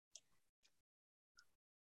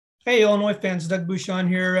Hey, Illinois fans, Doug Bouchon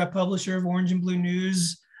here, publisher of Orange and Blue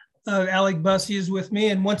News. Alec Bussey is with me.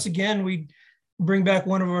 And once again, we bring back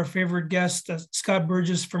one of our favorite guests, Scott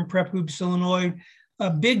Burgess from Prep Hoops, Illinois.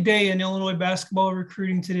 A big day in Illinois basketball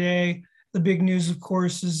recruiting today. The big news, of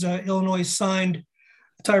course, is Illinois signed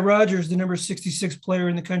Ty Rodgers, the number 66 player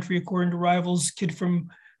in the country, according to Rivals, kid from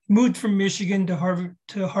moved from Michigan to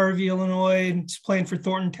Harvey, Illinois, and is playing for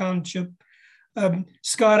Thornton Township.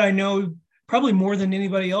 Scott, I know probably more than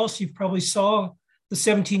anybody else, you probably saw the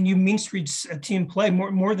 17U Mean Streets team play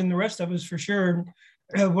more than the rest of us for sure.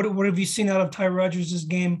 What have you seen out of Ty Rodgers'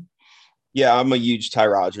 game? Yeah, I'm a huge Ty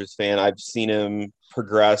Rodgers fan. I've seen him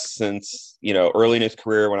progress since, early in his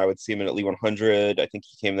career when I would see him at Elite 100. I think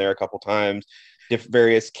he came there a couple times,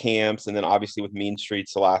 various camps, and then obviously with Mean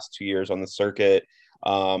Streets the last 2 years on the circuit.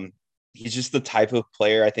 Um, he's just the type of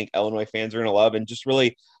player I think Illinois fans are going to love, and just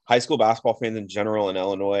really high school basketball fans in general in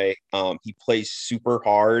Illinois. He plays super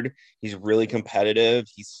hard. He's really competitive.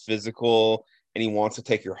 He's physical, and he wants to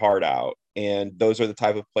take your heart out. And those are the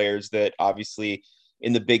type of players that obviously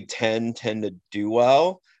in the Big Ten tend to do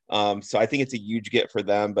well. So I think it's a huge get for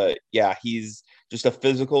them. But yeah, he's just a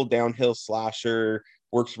physical downhill slasher,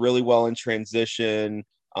 works really well in transition.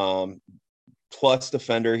 Plus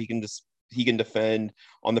defender, he can defend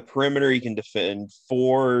on the perimeter. He can defend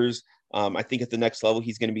fours. I think at the next level,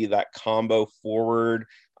 he's going to be that combo forward.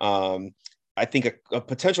 I think a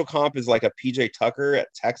potential comp is like a PJ Tucker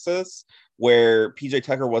at Texas, where PJ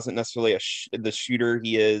Tucker wasn't necessarily the shooter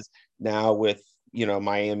he is now with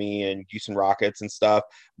Miami and Houston Rockets and stuff,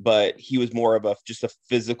 but he was more of just a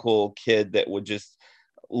physical kid that would just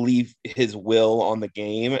leave his will on the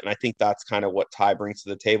game. And I think that's kind of what Ty brings to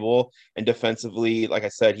the table. And defensively, like I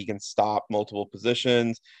said, he can stop multiple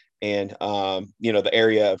positions. And the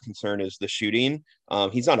area of concern is the shooting.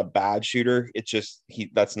 He's not a bad shooter. It's just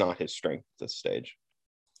that's not his strength at this stage.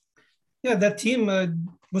 Yeah, that team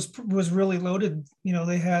was really loaded. You know,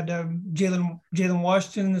 they had Jalen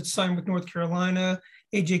Washington that signed with North Carolina,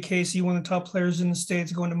 AJ Casey, one of the top players in the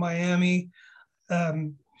states, going to Miami.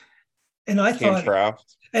 Um, and I Cam thought,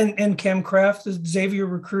 Kraft. and Cam Kraft, Xavier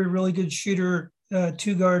recruit, really good shooter,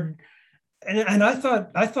 two guard, and I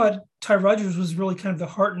thought Ty Rodgers was really kind of the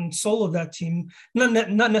heart and soul of that team.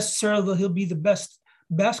 Not necessarily that he'll be the best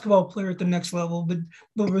basketball player at the next level,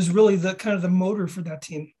 but was really the kind of the motor for that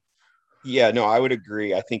team. Yeah, no, I would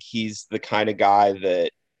agree. I think he's the kind of guy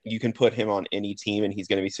that you can put him on any team and he's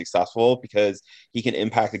going to be successful because he can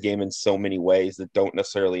impact the game in so many ways that don't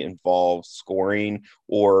necessarily involve scoring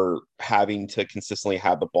or having to consistently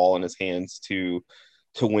have the ball in his hands to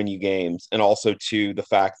win you games. And also to the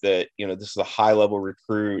fact that, this is a high level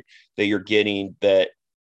recruit that you're going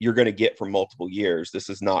to get for multiple years. This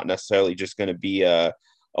is not necessarily just going to be a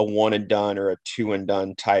one and done or a two and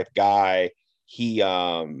done type guy. He's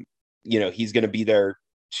going to be there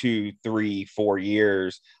 2, 3, 4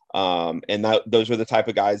 years. And those are the type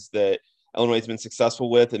of guys that Illinois has been successful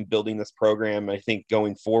with in building this program. I think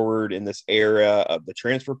going forward in this era of the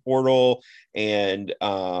transfer portal and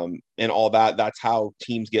all that, that's how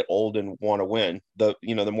teams get old and want to win. The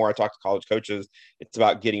more I talk to college coaches, it's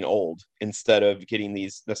about getting old instead of getting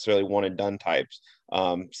these necessarily one and done types.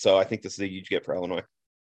 So I think this is a huge get for Illinois.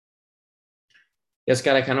 Yeah,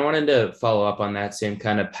 Scott, I kind of wanted to follow up on that same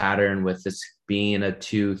kind of pattern with this being a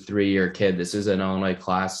 2, 3 year kid. This is an Illinois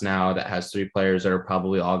class now that has three players that are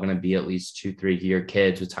probably all going to be at least 2, 3 year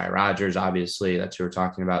kids with Ty Rodgers. Obviously, that's who we're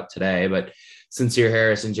talking about today. But Sincere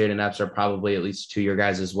Harris and Jaden Epps are probably at least 2 year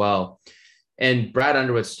guys as well. And Brad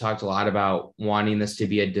Underwood's talked a lot about wanting this to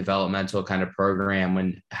be a developmental kind of program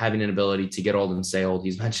when having an ability to get old and stay old.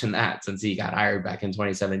 He's mentioned that since he got hired back in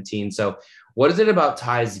 2017. So what is it about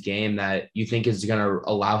Ty's game that you think is going to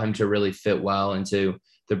allow him to really fit well into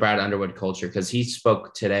the Brad Underwood culture? Because he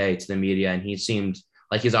spoke today to the media and he seemed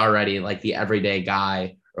like he's already like the everyday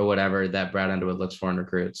guy or whatever that Brad Underwood looks for in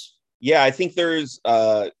recruits. Yeah, I think there's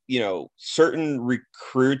certain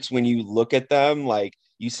recruits when you look at them, like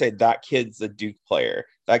you said, that kid's a Duke player,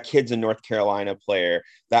 that kid's a North Carolina player,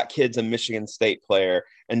 that kid's a Michigan State player,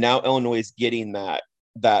 and now Illinois is getting that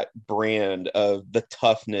brand of the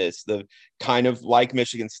toughness, the kind of like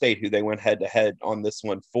Michigan State, who they went head to head on this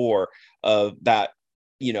one for, of that,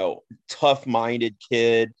 tough-minded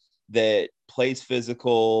kid that plays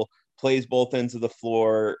physical, plays both ends of the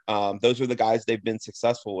floor. Those are the guys they've been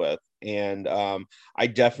successful with. And I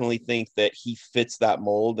definitely think that he fits that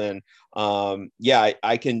mold. And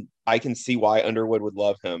I can see why Underwood would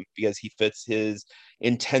love him because he fits his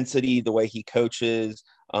intensity, the way he coaches,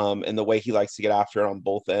 and the way he likes to get after it on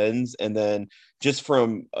both ends. And then just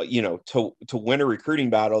from, to win a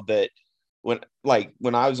recruiting battle that when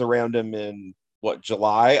I was around him in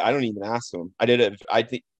July. I don't even ask him. I did it. I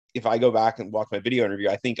think if I go back and watch my video interview,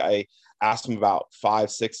 I think I asked him about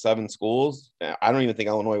 5, 6, 7 schools. I don't even think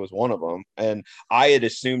Illinois was one of them. And I had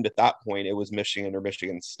assumed at that point it was Michigan or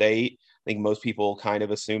Michigan State. I think most people kind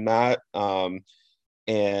of assume that.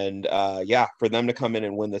 Yeah, for them to come in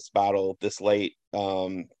and win this battle this late,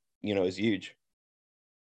 is huge.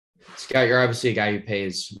 Scott, you're obviously a guy who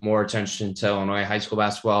pays more attention to Illinois high school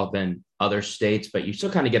basketball than other states, but you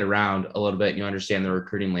still kind of get around a little bit and you understand the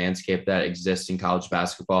recruiting landscape that exists in college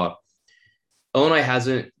basketball. Illinois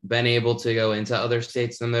hasn't been able to go into other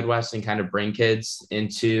states in the Midwest and kind of bring kids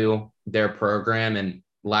into their program. And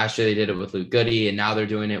last year they did it with Luke Goody, and now they're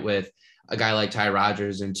doing it with a guy like Ty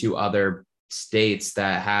Rodgers and 2 other states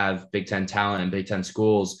that have Big Ten talent and Big Ten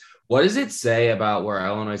schools. What does it say about where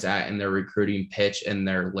Illinois is at in their recruiting pitch and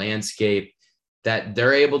their landscape that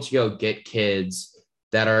they're able to go get kids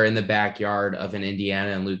that are in the backyard of an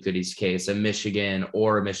Indiana and Luke Goody's case, a Michigan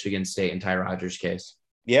or a Michigan State and Ty Rodgers' case?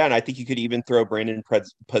 Yeah, and I think you could even throw Brandon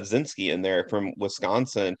Podzinski in there from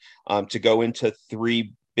Wisconsin to go into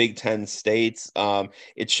 3 Big Ten states.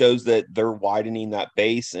 It shows that they're widening that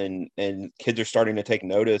base, and kids are starting to take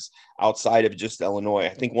notice outside of just Illinois.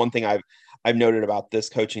 I think one thing I've noted about this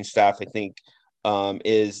coaching staff, I think,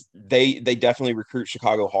 is they definitely recruit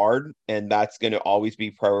Chicago hard, and that's going to always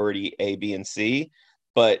be priority A, B, and C.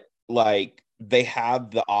 But like, they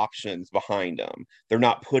have the options behind them. They're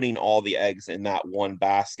not putting all the eggs in that one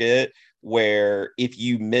basket, where if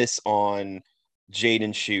you miss on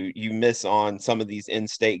Jaden Shoot, you miss on some of these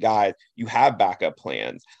in-state guys, you have backup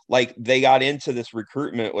plans. Like, they got into this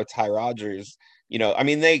recruitment with Ty Rodgers.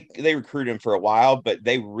 They recruited him for a while, but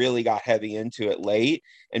they really got heavy into it late.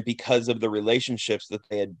 And because of the relationships that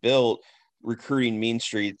they had built recruiting Mean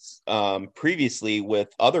Streets previously with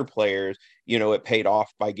other players, it paid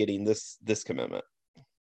off by getting this commitment.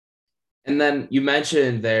 And then you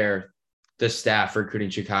mentioned the staff recruiting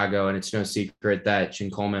Chicago, and it's no secret that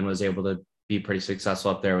Chin Coleman was able to be pretty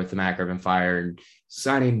successful up there with the Mac Irvin Fire and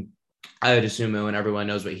signing, I would assume, when everyone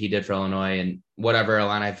knows what he did for Illinois and whatever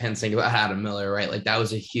Illini fans think about Adam Miller, right? Like, that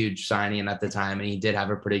was a huge signing at the time, and he did have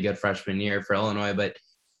a pretty good freshman year for Illinois, but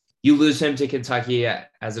you lose him to Kentucky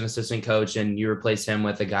as an assistant coach, and you replace him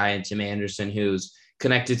with a guy in Tim Anderson who's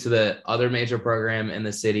connected to the other major program in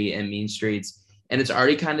the city and Mean Streets. And it's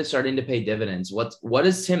already kind of starting to pay dividends. What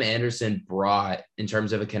has Tim Anderson brought in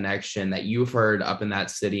terms of a connection that you've heard up in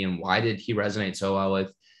that city? And why did he resonate so well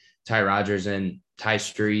with Ty Rodgers and Ty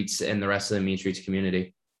Streets and the rest of the Mean Streets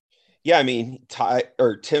community? Yeah,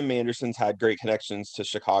 Tim Anderson's had great connections to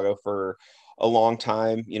Chicago for a long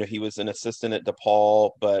time. He was an assistant at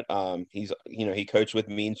DePaul, but he coached with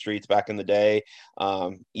Mean Streets back in the day.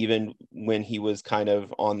 Even when he was kind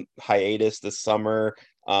of on hiatus this summer,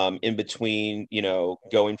 in between,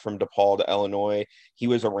 going from DePaul to Illinois, he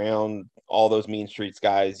was around all those Mean Streets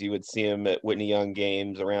guys. You would see him at Whitney Young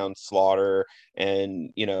games around Slaughter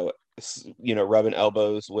and, rubbing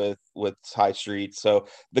elbows with Ty Streets. So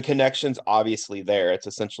the connection's obviously there. It's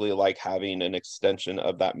essentially like having an extension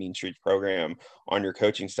of that Mean Streets program on your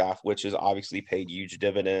coaching staff, which has obviously paid huge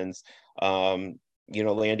dividends.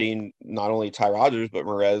 Landing not only Ty Rodgers, but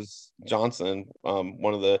Merez Johnson,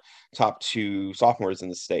 one of the top 2 sophomores in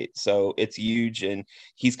the state. So it's huge. And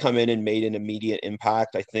he's come in and made an immediate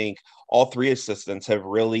impact. I think all 3 assistants have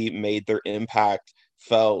really made their impact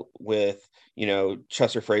felt with,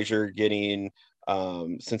 Chester Frazier getting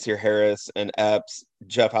Sincere Harris and Epps.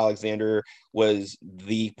 Jeff Alexander was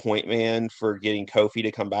the point man for getting Kofi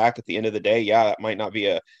to come back. At the end of the day, yeah, that might not be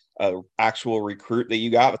a actual recruit that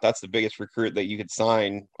you got, but that's the biggest recruit that you could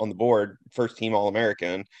sign on the board, first team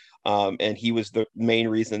All-American. And he was the main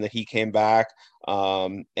reason that he came back.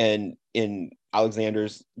 And in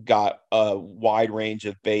Alexander's got a wide range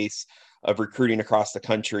of base of recruiting across the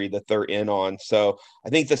country that they're in on. So I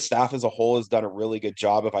think the staff as a whole has done a really good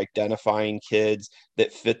job of identifying kids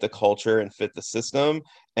that fit the culture and fit the system.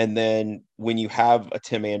 And then when you have a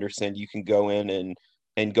Tim Anderson, you can go in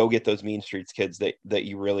and go get those Mean Streets kids that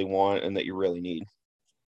you really want and that you really need.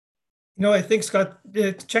 I think, Scott,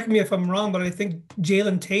 check me if I'm wrong, but I think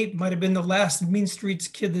Jalen Tate might have been the last Mean Streets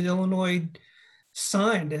kid that Illinois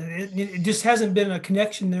signed. It just hasn't been a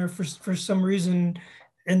connection there for some reason.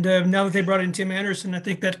 And now that they brought in Tim Anderson, I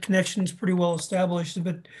think that connection is pretty well established.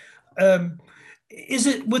 But is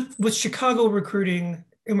it with Chicago recruiting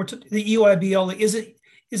and the EYBL, is it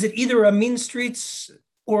either a Mean Streets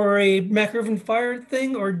or a Mac Irvin Fire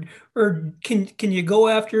thing, or can you go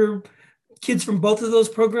after kids from both of those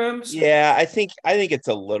programs? Yeah, I think it's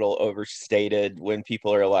a little overstated when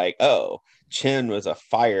people are like, "Oh, Chin was a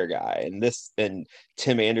fire guy, and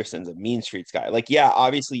Tim Anderson's a Mean Streets guy." Like, yeah,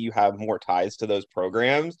 obviously you have more ties to those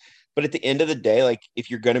programs, but at the end of the day, like if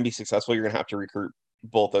you're going to be successful, you're going to have to recruit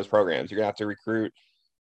both those programs. You're going to have to recruit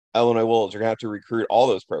Illinois Wolves. You're going to have to recruit all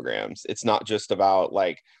those programs. It's not just about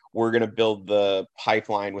like we're going to build the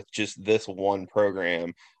pipeline with just this one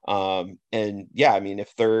program. And yeah, I mean,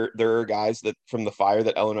 if there are guys that from the Fire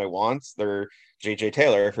that Illinois wants, they're JJ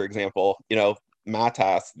Taylor, for example,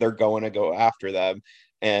 Matas, they're going to go after them.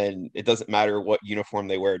 And it doesn't matter what uniform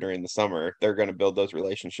they wear during the summer. They're going to build those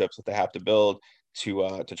relationships that they have to build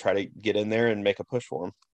to try to get in there and make a push for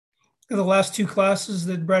them. The last two classes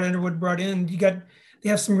that Brad Underwood brought in, they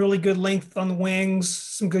have some really good length on the wings,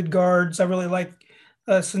 some good guards. I really like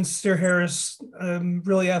Sincere Harris,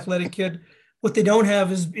 really athletic kid. What they don't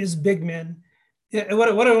have is big men. Yeah, what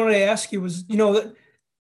I wanted to ask you was, other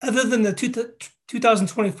than the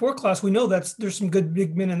 2024 class, we know there's some good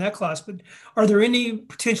big men in that class, but are there any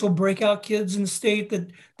potential breakout kids in the state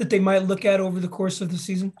that they might look at over the course of the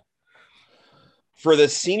season? For the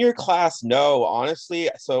senior class, no, honestly.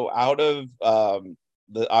 So out of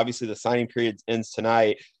obviously the signing period ends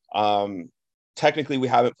tonight. Technically, we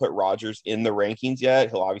haven't put Rodgers in the rankings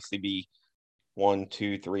yet. He'll obviously be 1,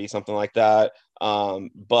 2, 3, something like that.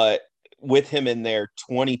 But with him in there,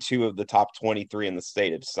 22 of the top 23 in the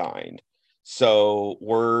state have signed. So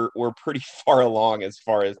we're pretty far along as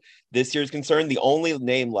far as this year's concerned. The only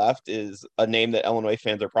name left is a name that Illinois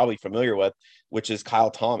fans are probably familiar with, which is Kyle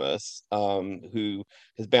Thomas, who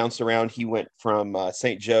has bounced around. He went from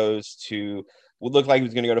St. Joe's to what looked like he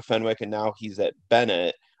was going to go to Fenwick, and now he's at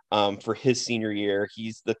Bennett for his senior year.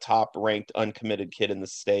 He's the top ranked uncommitted kid in the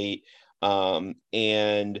state.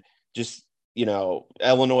 And just,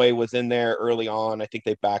 Illinois was in there early on. I think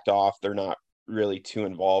they backed off. They're not really too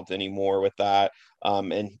involved anymore with that.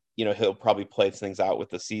 And he'll probably play things out with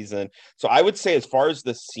the season. So I would say as far as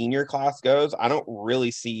the senior class goes, I don't really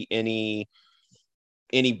see any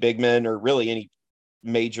big men or really any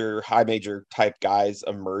high major type guys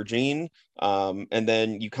emerging. And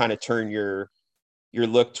then you kind of turn your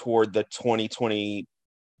look toward the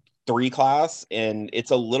 2023 class, and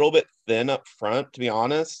it's a little bit thin up front, to be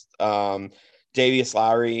honest. Davius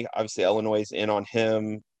Lowry, obviously Illinois is in on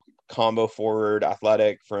him. Combo forward,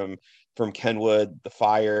 athletic from Kenwood, the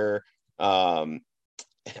Fire.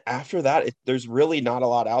 After that, there's really not a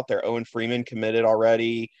lot out there. Owen Freeman committed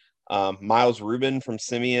already. Miles Rubin from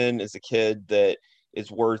Simeon is a kid that is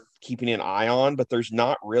worth keeping an eye on, but there's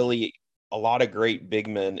not really a lot of great big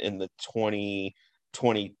men in the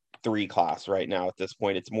 2023 class right now at this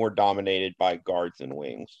point. It's more dominated by guards and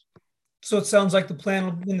wings. So it sounds like the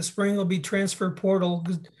plan in the spring will be transfer portal,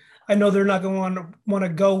 because I know they're not going to want to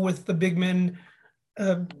go with the big men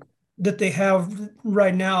that they have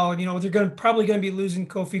right now. They're probably going to be losing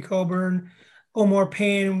Kofi Coburn, Omar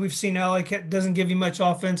Payne. We've seen Alec doesn't give you much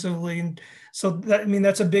offensively, and so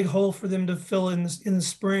that's a big hole for them to fill in the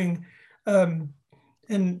spring.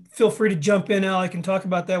 And feel free to jump in, Alec, and talk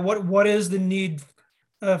about that. What is the need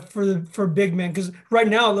for big men? Because right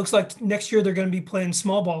now it looks like next year they're going to be playing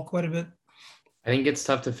small ball quite a bit. I think it's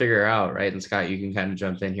tough to figure out, right? And Scott, you can kind of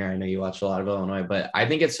jump in here. I know you watch a lot of Illinois, but I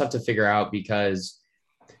think it's tough to figure out because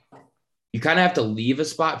you kind of have to leave a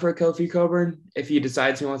spot for Kofi Coburn if he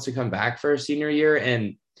decides he wants to come back for a senior year.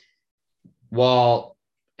 And while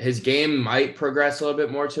his game might progress a little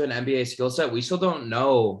bit more to an NBA skill set, we still don't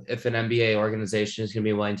know if an NBA organization is going to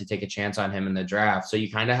be willing to take a chance on him in the draft. So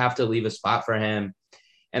you kind of have to leave a spot for him.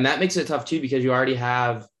 And that makes it tough too, because you already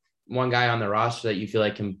have one guy on the roster that you feel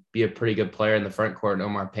like can be a pretty good player in the front court,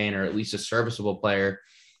 Omar Payne, or at least a serviceable player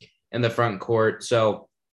in the front court. So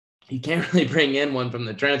you can't really bring in one from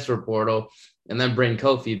the transfer portal and then bring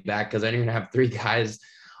Kofi back, because then you're going to have three guys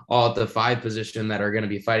all at the 5 position that are going to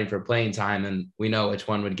be fighting for playing time. And we know which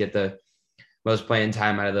one would get the most playing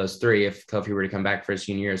time out of those 3 if Kofi were to come back for his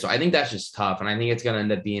senior year. So I think that's just tough. And I think it's going to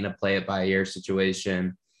end up being a play it by ear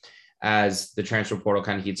situation as the transfer portal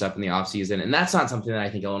kind of heats up in the offseason. And that's not something that I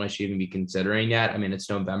think Illinois should even be considering yet. I mean, it's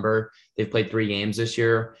November. They've played 3 games this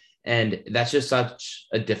year, and that's just such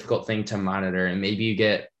a difficult thing to monitor. And maybe you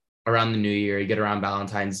get around the new year, you get around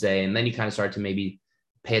Valentine's Day, and then you kind of start to maybe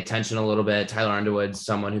pay attention a little bit. Tyler Underwood's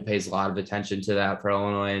someone who pays a lot of attention to that for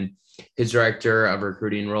Illinois and his director of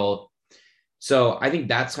recruiting role. So I think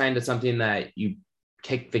that's kind of something that you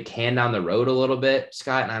kick the can down the road a little bit,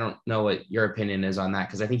 Scott. And I don't know what your opinion is on that,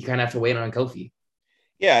 because I think you kind of have to wait on Kofi.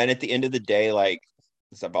 Yeah. And at the end of the day, like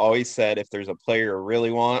as I've always said, if there's a player you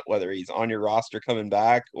really want, whether he's on your roster coming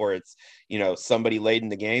back or it's, somebody late in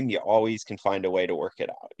the game, you always can find a way to work it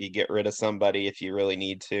out. You get rid of somebody if you really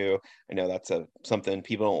need to. I know that's something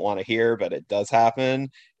people don't want to hear, but it does happen.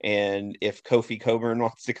 And if Kofi Coburn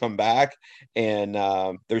wants to come back and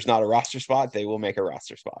there's not a roster spot, they will make a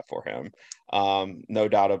roster spot for him. No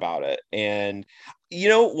doubt about it. And you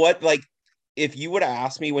know what, like, if you would have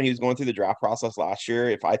asked me when he was going through the draft process last year,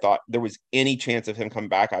 if I thought there was any chance of him coming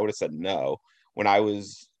back, I would have said no when I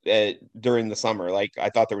was during the summer. Like, I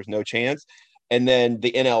thought there was no chance. And then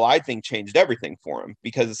the NLI thing changed everything for him,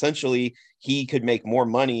 because essentially he could make more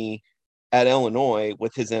money at Illinois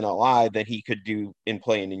with his NLI than he could do in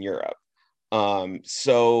playing in Europe.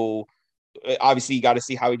 So obviously you got to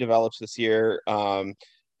see how he develops this year.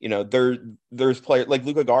 There's players like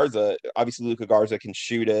Luka Garza. Obviously, Luka Garza can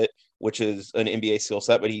shoot it, which is an NBA skill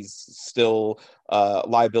set, but he's still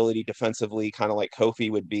liability defensively, kind of like Kofi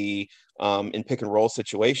would be in pick and roll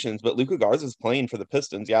situations. But Luka Garza is playing for the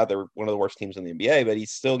Pistons. Yeah, they're one of the worst teams in the NBA, but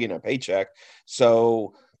he's still getting a paycheck.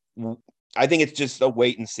 So I think it's just a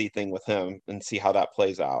wait and see thing with him and see how that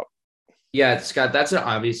plays out. Yeah, Scott, that's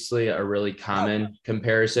obviously a really common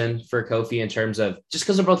comparison for Kofi in terms of just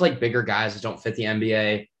because they're both like bigger guys that don't fit the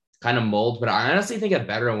NBA kind of mold. But I honestly think a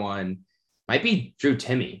better one might be Drew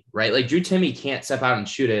Timme, right? Like Drew Timme can't step out and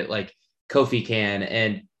shoot it like Kofi can.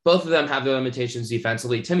 And both of them have their limitations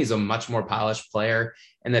defensively. Timmy's a much more polished player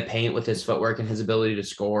in the paint with his footwork and his ability to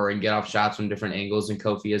score and get off shots from different angles than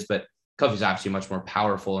Kofi is. But Kofi's obviously much more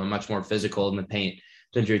powerful and much more physical in the paint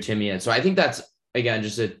than Drew Timme is. So I think that's, again,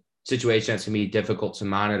 just a situation that's going to be difficult to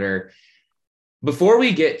monitor. Before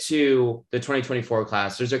we get to the 2024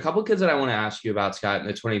 class, there's a couple kids that I want to ask you about, Scott, in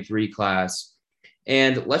the 23 class.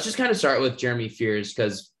 And let's just kind of start with Jeremy Fears,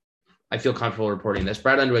 because I feel comfortable reporting this.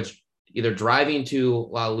 Brad Underwood's either driving to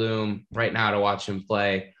La Lume right now to watch him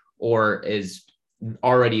play or is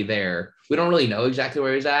already there. We don't really know exactly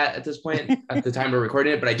where he's at this point at the time we're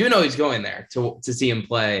recording it, but I do know he's going there to see him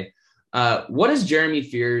play. What is Jeremy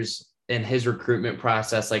Fears and his recruitment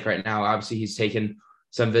process like right now? Obviously, he's taken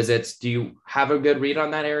some visits. Do you have a good read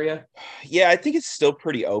on that area? Yeah, I think it's still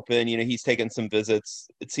pretty open. He's taken some visits.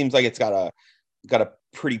 It seems like it's got a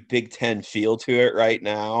pretty Big Ten feel to it right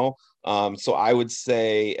now. So I would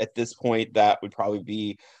say at this point that would probably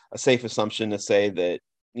be a safe assumption to say that,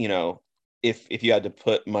 if you had to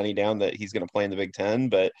put money down, that he's going to play in the Big Ten,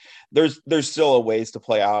 but there's still a ways to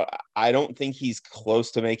play out. I don't think he's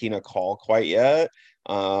close to making a call quite yet.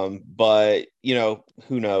 But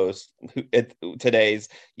who knows? Today's,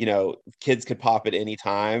 kids could pop at any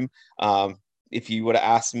time. If you would have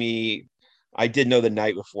asked me, I did know the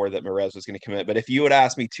night before that Merez was going to commit, but if you would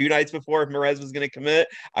ask me 2 nights before if Merez was going to commit,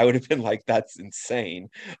 I would have been like, that's insane.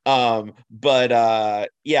 Yeah,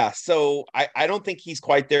 so I don't think he's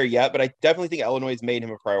quite there yet, but I definitely think Illinois has made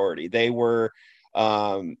him a priority. They were,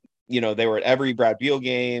 they were at every Brad Beal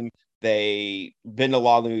game. They been to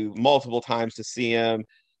Lalu multiple times to see him.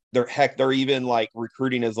 They're even like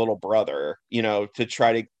recruiting his little brother, to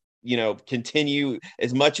try to, continue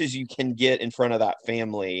as much as you can get in front of that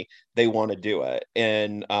family. They want to do it.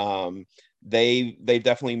 And they've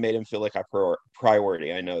definitely made him feel like a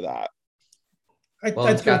priority. I know that.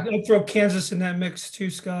 I'd throw Kansas in that mix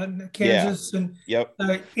too, Scott. Kansas and yep.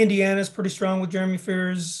 Indiana's pretty strong with Jeremy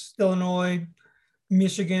Fears, Illinois,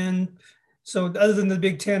 Michigan. So other than the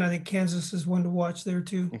Big Ten, I think Kansas is one to watch there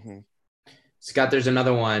too. Mm-hmm. Scott, there's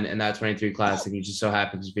another one in that 23 class, and he just so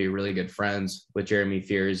happens to be really good friends with Jeremy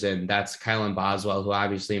Fears, and that's Kylan Boswell, who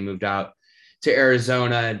obviously moved out to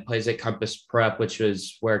Arizona and plays at Compass Prep, which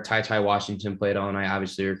was where Ty Washington played on. I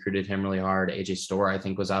obviously recruited him really hard. AJ Storr, I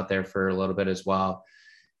think, was out there for a little bit as well.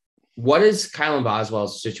 What is Kylan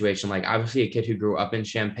Boswell's situation like? Obviously, a kid who grew up in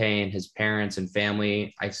Champaign, his parents and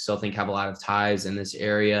family, I still think have a lot of ties in this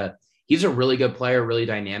area. He's a really good player, really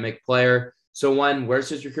dynamic player. So one, where's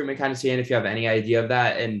his recruitment kind of stand, if you have any idea of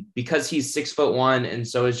that? And because he's 6'1" and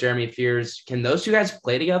so is Jeremy Fears, can those two guys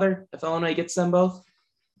play together if Illinois gets them both?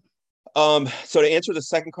 So to answer the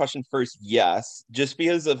second question first, yes, just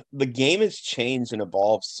because of the game has changed and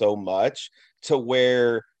evolved so much to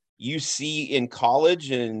where you see in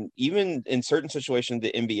college and even in certain situations,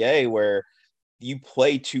 the NBA, where you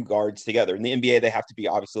play 2 guards together. In the NBA, they have to be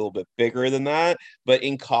obviously a little bit bigger than that. But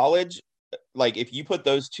in college, like if you put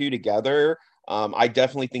those 2 together, I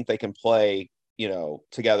definitely think they can play,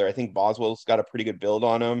 together. I think Boswell's got a pretty good build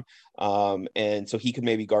on him. And so he could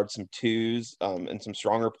maybe guard some 2s and some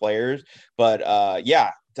stronger players. But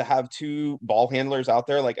yeah, to have two ball handlers out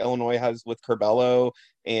there like Illinois has with Curbelo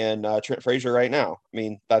and Trent Frazier right now. I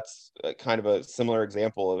mean, that's kind of a similar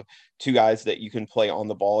example of two guys that you can play on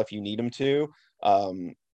the ball if you need them to.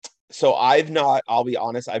 So I'll be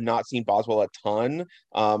honest, I've not seen Boswell a ton.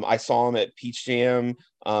 I saw him at Peach Jam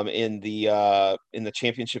in the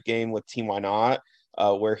championship game with Team Why Not,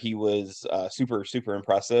 where he was super, super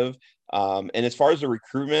impressive. And as far as the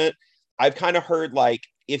recruitment, I've kind of heard like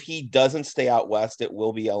if he doesn't stay out west, it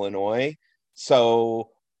will be Illinois. So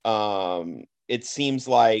it seems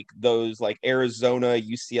like those like Arizona,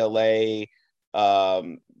 UCLA,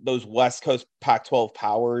 those West Coast Pac-12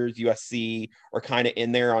 powers, USC, are kind of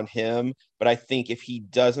in there on him. But I think if he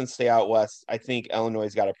doesn't stay out west, I think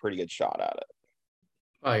Illinois got a pretty good shot at it.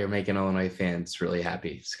 Oh, you're making Illinois fans really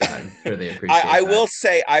happy, Scott. I'm sure they appreciate I that. will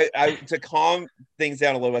say, I to calm things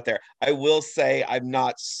down a little bit there, I will say I'm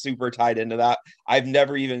not super tied into that. I've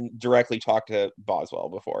never even directly talked to Boswell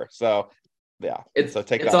before. So, yeah. It's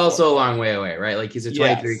that also a long way away, right? Like he's a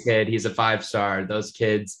 23 Yes. kid. He's a 5-star. Those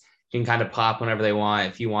kids can kind of pop whenever they want.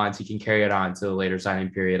 If he wants, he can carry it on to the later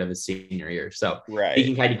signing period of his senior year. So he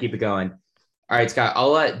can kind of keep it going. All right, Scott,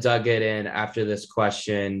 I'll let Doug get in after this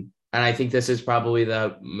question. And I think this is probably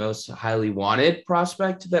the most highly wanted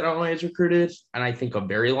prospect that Illinois has recruited, and I think a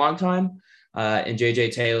very long time. And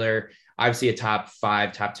JJ Taylor, obviously a top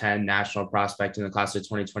 5, top 10 national prospect in the class of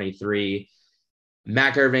 2023.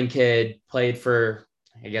 Mac Irvin kid, played for,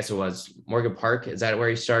 I guess it was Morgan Park. Is that where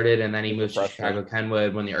he started? And then he moved to Chicago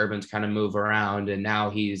Kenwood when the Urbans kind of move around. And now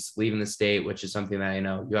he's leaving the state, which is something that I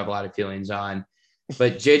know you have a lot of feelings on.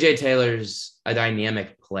 But JJ Taylor's a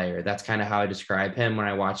dynamic player. That's kind of how I describe him when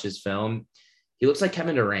I watch his film. He looks like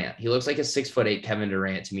Kevin Durant. He looks like a 6'8" Kevin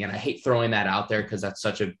Durant to me. And I hate throwing that out there because that's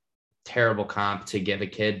such a terrible comp to give a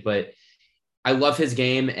kid. But I love his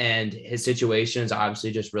game, and his situation is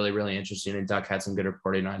obviously just really, really interesting. And Duck had some good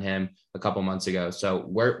reporting on him a couple months ago. So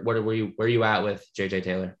where are you at with JJ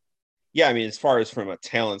Taylor? Yeah, I mean, as far as from a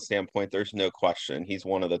talent standpoint, there's no question. He's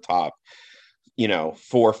one of the top 4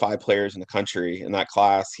 or 5 players in the country in that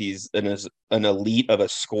class. He's an elite of a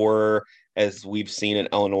scorer, as we've seen in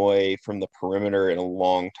Illinois from the perimeter in a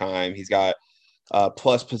long time. He's got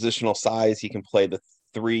plus positional size. He can play the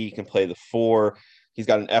 3, he can play the 4. He's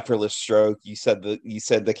got an effortless stroke. You said the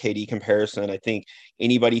KD comparison. I think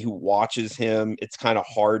anybody who watches him, it's kind of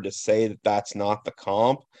hard to say that that's not the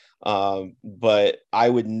comp. But I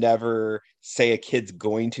would never say a kid's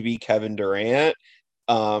going to be Kevin Durant.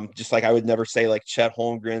 Just like I would never say like Chet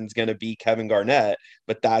Holmgren's going to be Kevin Garnett,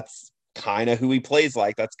 but that's kind of who he plays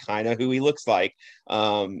like. That's kind of who he looks like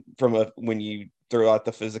when you throw out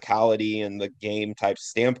the physicality and the game type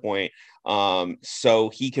standpoint. So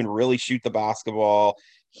he can really shoot the basketball.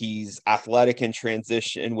 He's athletic in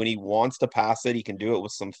transition. When he wants to pass it, he can do it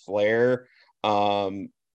with some flair.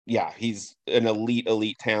 He's an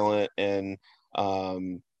elite talent. And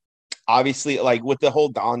obviously, like with the whole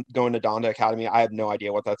going to Donda Academy, I have no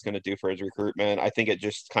idea what that's going to do for his recruitment. I think it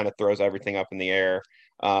just kind of throws everything up in the air.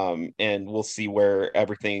 And we'll see where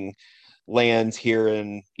everything lands here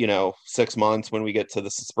in 6 months when we get to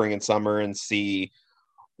the spring and summer and see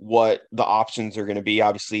what the options are going to be.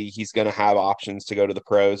 Obviously, he's going to have options to go to the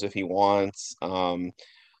pros if he wants.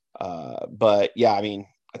 But yeah, I mean,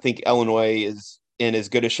 I think Illinois is in as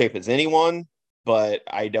good a shape as anyone, but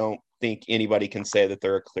I don't think anybody can say that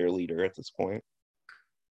they're a clear leader at this point.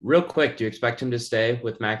 Real quick, do you expect him to stay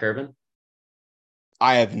with Mac Irvin?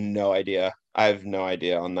 I have no idea.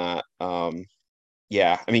 On that.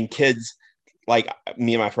 Yeah, I mean, kids, like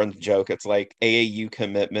me and my friends joke, it's like AAU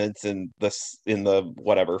commitments in the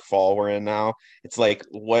whatever fall we're in now. It's like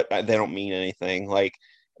they don't mean anything. Like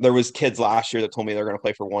there was kids last year that told me they're going to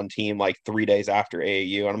play for one team like 3 days after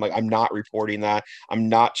AAU. And I'm like, I'm not reporting that. I'm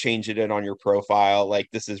not changing it on your profile. Like,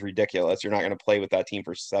 this is ridiculous. You're not going to play with that team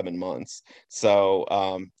for 7 months. So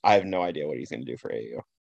I have no idea what he's going to do for AAU.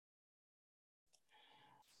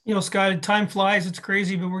 Scott, time flies. It's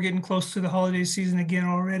crazy, but we're getting close to the holiday season again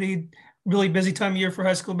already. Really busy time of year for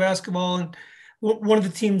high school basketball. And one of the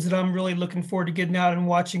teams that I'm really looking forward to getting out and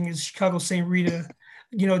watching is Chicago St. Rita.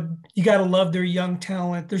 You got to love their young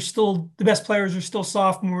talent. They're still, the best players are still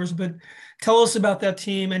sophomores, but tell us about that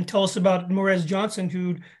team and tell us about Morez Johnson,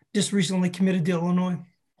 who just recently committed to Illinois.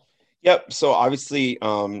 Yep. So obviously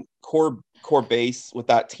core base with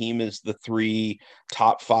that team is the 3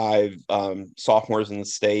 top 5 sophomores in the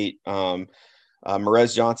state.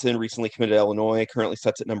 Morez Johnson recently committed to Illinois, currently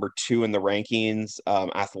sits at number 2 in the rankings.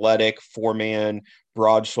 Athletic, 4-man,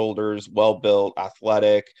 broad shoulders, well-built,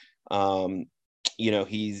 athletic.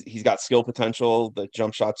 He's got skill potential. The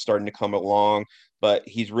jump shot's starting to come along, but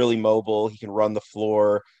he's really mobile. He can run the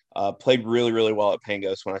floor. Played really, really well at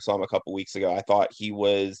Pangos when I saw him a couple weeks ago. I thought he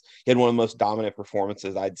had one of the most dominant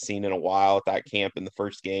performances I'd seen in a while at that camp in the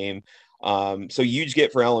first game. So huge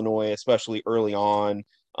get for Illinois, especially early on.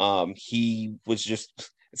 He was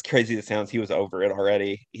just, it's crazy to sound, he was over it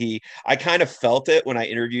already. I kind of felt it when I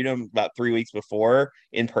interviewed him about 3 weeks before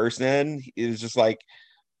in person. It was just like,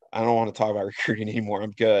 I don't want to talk about recruiting anymore.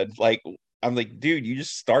 I'm good. Like, I'm like, dude, you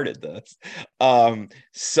just started this.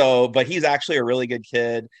 But he's actually a really good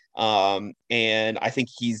kid. And I think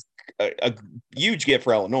he's a huge get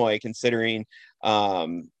for Illinois, considering,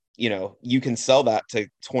 you can sell that to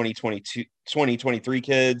 2022, 2023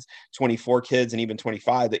 kids, 24 kids, and even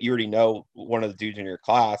 25 that you already know one of the dudes in your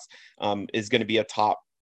class is going to be a top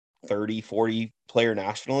 30, 40 player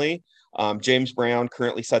nationally. James Brown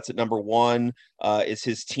currently sets at number 1, is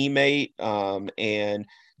his teammate. And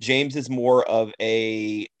James is more of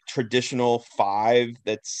a traditional 5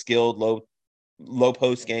 that's skilled, low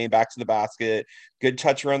post game, back to the basket, good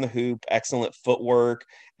touch around the hoop, excellent footwork,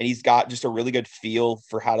 and he's got just a really good feel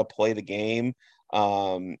for how to play the game.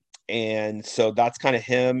 And so that's kind of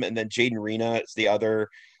him. And then Jaden Rena is the other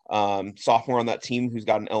sophomore on that team who's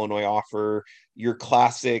got an Illinois offer. Your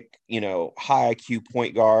classic, high IQ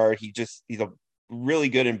point guard. He's a really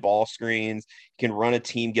good in ball screens. He can run a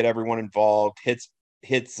team, get everyone involved, hits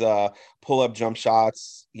pull up jump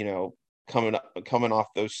shots, coming off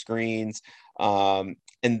those screens. And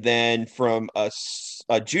then from a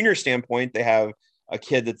junior standpoint, they have a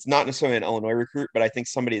kid that's not necessarily an Illinois recruit, but I think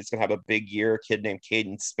somebody that's going to have a big year, a kid named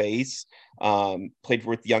Caden Space, played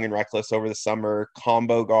with Young and Reckless over the summer,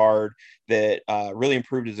 combo guard that really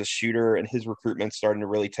improved as a shooter, and his recruitment's starting to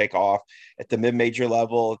really take off at the mid-major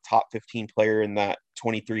level, top 15 player in that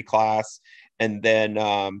 23 class. And then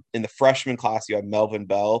in the freshman class, you have Melvin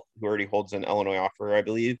Bell, who already holds an Illinois offer, I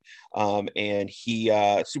believe. And he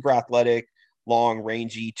super athletic, long,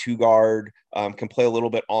 rangy, 2-guard, can play a little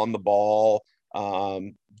bit on the ball.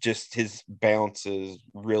 Just his bounce is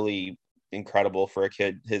really incredible for a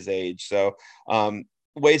kid his age. So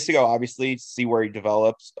ways to go, obviously, to see where he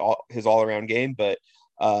develops his all-around game. But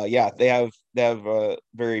they have a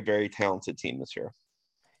very, very talented team this year.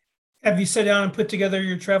 Have you sat down and put together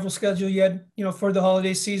your travel schedule yet, for the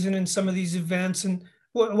holiday season and some of these events? And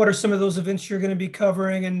what are some of those events you're going to be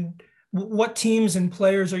covering? And what teams and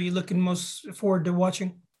players are you looking most forward to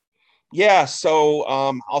watching? Yeah, so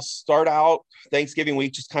I'll start out Thanksgiving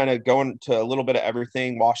week, just kind of going to a little bit of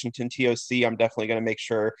everything. Washington TOC, I'm definitely going to make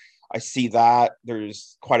sure I see that.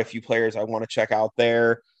 There's quite a few players I want to check out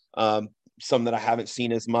there. Some that I haven't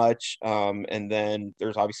seen as much. And then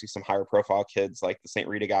there's obviously some higher profile kids like the St.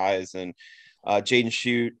 Rita guys and Jaden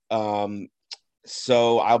Shoot.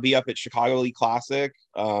 So I'll be up at Chicago League Classic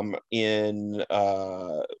in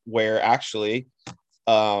where actually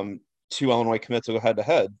 2 Illinois commits will go head to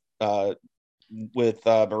head with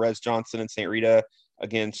Merez Johnson and St. Rita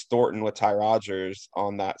against Thornton with Ty Rodgers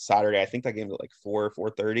on that Saturday. I think that game was like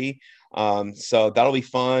 4:30. So that'll be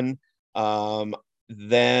fun.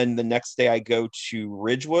 Then the next day I go to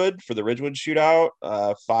Ridgewood for the Ridgewood shootout,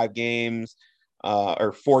 5 games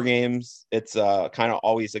or 4 games. It's kind of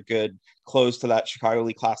always a good close to that Chicago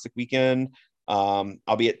League Classic weekend.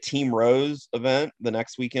 I'll be at Team Rose event the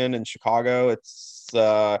next weekend in Chicago. It's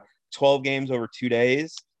 12 games over 2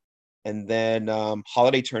 days. And then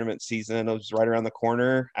holiday tournament season is right around the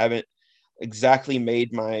corner. I haven't exactly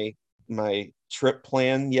made my trip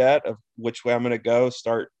plan yet of which way I'm going to go,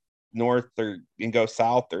 start north and go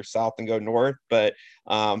south, or south and go north, but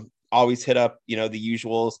always hit up the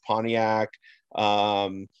usuals: Pontiac,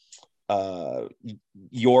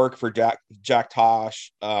 York for Jack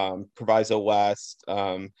Tosh, Proviso West,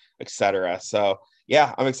 etc. So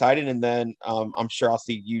yeah, I'm excited. And then I'm sure I'll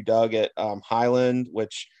see you, Doug, at Highland,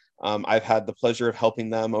 which I've had the pleasure of helping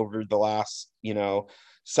them over the last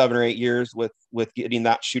 7 or 8 years with getting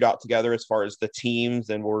that shootout together as far as the teams,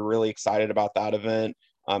 and we're really excited about that event.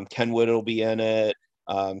 Kenwood will be in it.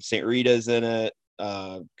 St. Rita's in it.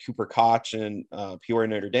 Cooper Koch and Peoria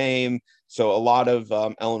Notre Dame. So a lot of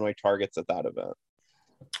Illinois targets at that event.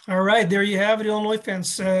 All right, there you have it, Illinois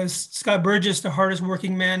fans. Scott Burgess, the hardest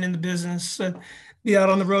working man in the business. Be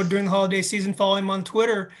out on the road during the holiday season. Follow him on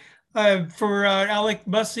Twitter. For Alec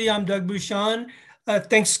Bussey, I'm Doug Bouchon.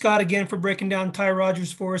 Thanks, Scott, again for breaking down Ty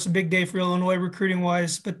Rodgers for us. A big day for Illinois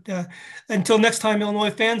recruiting-wise. But until next time,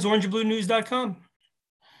 Illinois fans, orangeandbluenews.com.